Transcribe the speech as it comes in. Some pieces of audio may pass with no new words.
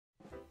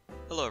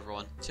Hello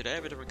everyone, today I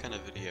have a different kind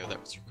of video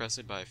that was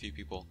requested by a few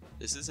people.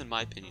 This is in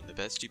my opinion the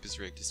best cheapest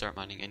rig to start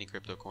mining any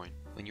crypto coin.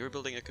 When you are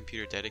building a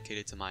computer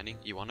dedicated to mining,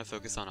 you want to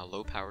focus on a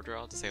low power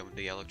draw to save on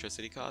the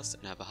electricity cost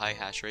and have a high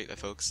hash rate by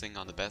focusing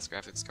on the best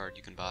graphics card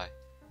you can buy.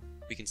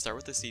 We can start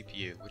with the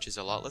CPU, which is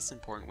a lot less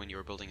important when you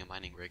are building a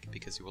mining rig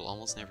because you will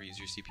almost never use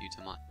your CPU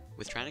to mine.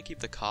 With trying to keep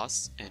the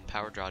costs and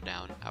power draw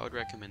down, I would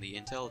recommend the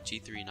Intel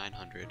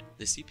G3900.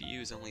 The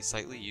CPU is only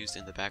slightly used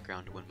in the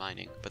background when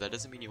mining, but that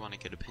doesn't mean you want to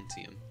get a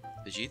Pentium.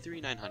 The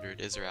G3900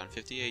 is around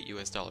 $58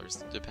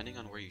 US, depending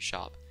on where you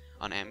shop.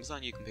 On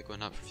Amazon you can pick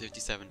one up for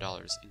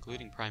 $57,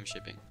 including Prime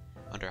shipping.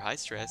 Under high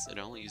stress, it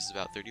only uses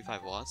about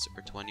 35 watts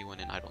or 20 when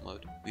in idle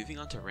mode. Moving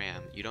on to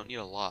RAM, you don't need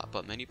a lot,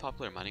 but many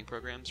popular mining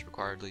programs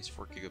require at least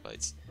 4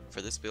 GB.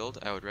 For this build,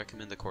 I would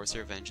recommend the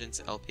Corsair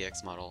Vengeance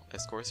LPX model,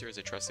 as Corsair is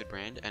a trusted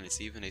brand and it's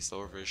even a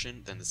slower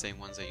version than the same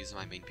ones I use on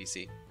my main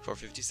PC. For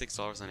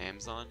 $56 on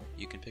Amazon,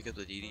 you can pick up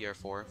the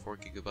DDR4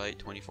 4GB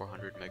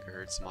 2400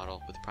 MHz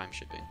model with Prime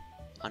shipping.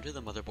 Onto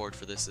the motherboard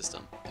for this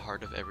system, the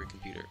heart of every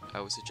computer.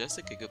 I would suggest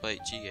a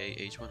Gigabyte GA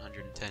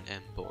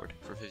H110M board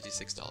for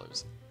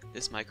 $56.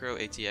 This micro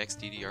ATX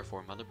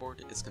DDR4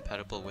 motherboard is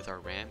compatible with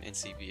our RAM and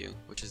CPU,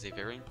 which is a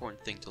very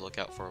important thing to look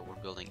out for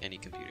when building any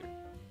computer.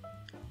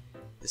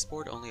 This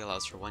board only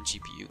allows for one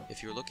GPU.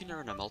 If you're looking to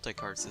run a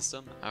multi-card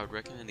system, I would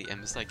recommend the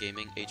MSI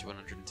Gaming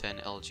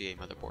H110 LGA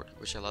motherboard,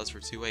 which allows for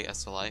two-way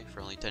SLI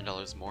for only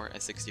 $10 more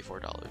at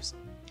 $64.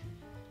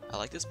 I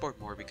like this board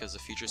more because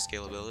of future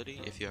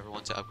scalability if you ever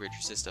want to upgrade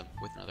your system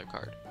with another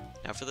card.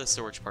 Now for the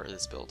storage part of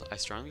this build, I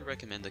strongly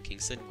recommend the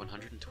Kingston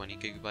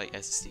 120GB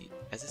SSD.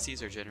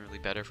 SSDs are generally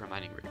better for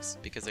mining rigs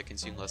because they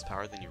consume less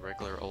power than your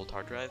regular old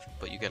hard drive,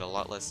 but you get a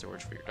lot less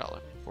storage for your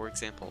dollar. For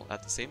example,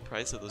 at the same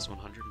price of this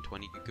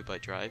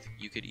 120GB drive,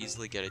 you could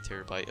easily get a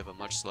terabyte of a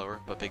much slower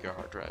but bigger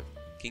hard drive.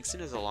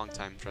 Kingston is a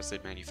long-time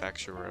trusted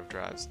manufacturer of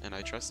drives, and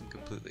I trust them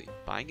completely.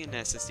 Buying an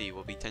SSD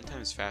will be 10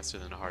 times faster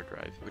than a hard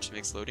drive, which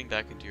makes loading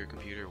back into your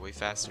computer way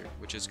faster,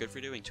 which is good for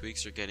doing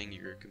tweaks or getting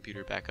your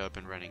computer back up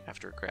and running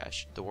after a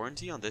crash. The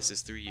warranty on this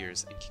is 3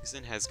 years, and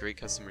Kingston has great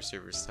customer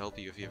service to help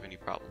you if you have any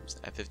problems.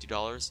 At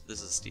 $50,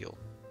 this is a steal.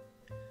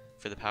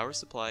 For the power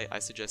supply, I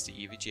suggest the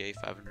EVGA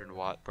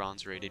 500W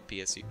bronze rated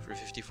PSU for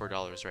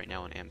 $54 right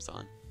now on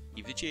Amazon.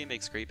 EVGA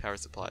makes great power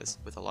supplies,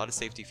 with a lot of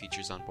safety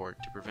features on board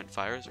to prevent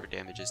fires or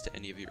damages to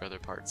any of your other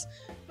parts.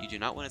 You do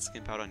not want to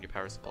skimp out on your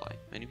power supply.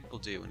 Many people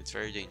do, and it's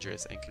very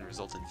dangerous and can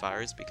result in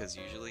fires because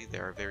usually they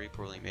are very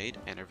poorly made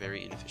and are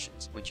very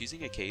inefficient. When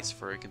choosing a case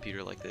for a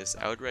computer like this,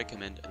 I would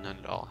recommend none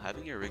at all.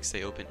 Having your rig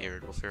stay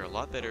open-aired will fare a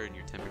lot better in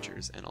your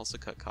temperatures and also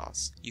cut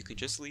costs. You can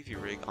just leave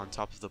your rig on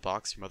top of the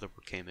box your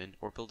motherboard came in,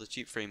 or build a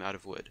cheap frame out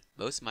of wood.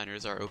 Most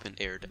miners are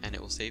open-aired, and it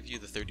will save you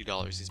the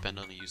 $30 you spend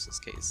on a useless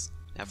case.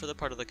 Now for the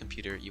part of the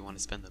computer you want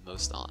to spend the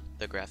most on,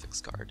 the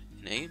graphics card.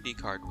 An AMD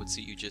card would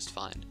suit you just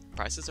fine.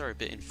 Prices are a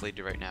bit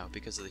inflated right now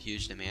because of the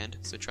huge demand,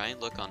 so try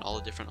and look on all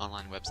the different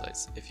online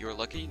websites. If you are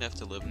lucky enough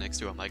to live next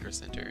to a micro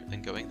center,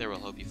 then going there will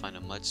help you find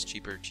a much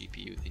cheaper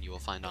GPU than you will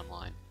find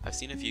online. I've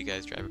seen a few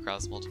guys drive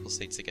across multiple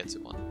states to get to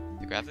one.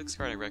 The graphics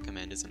card I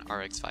recommend is an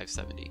RX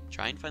 570.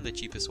 Try and find the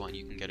cheapest one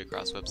you can get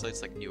across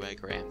websites like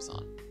Newegg or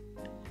Amazon.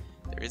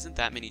 There isn't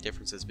that many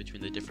differences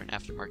between the different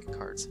aftermarket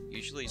cards.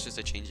 Usually it's just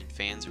a change in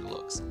fans or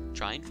looks.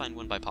 Try and find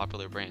one by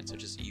popular brands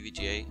such as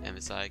EVGA,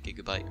 MSI,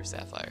 Gigabyte, or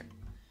Sapphire.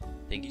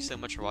 Thank you so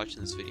much for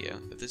watching this video.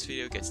 If this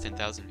video gets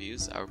 10,000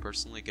 views, I will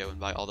personally go and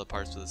buy all the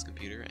parts for this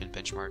computer and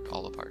benchmark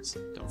all the parts.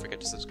 Don't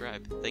forget to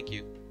subscribe. Thank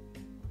you.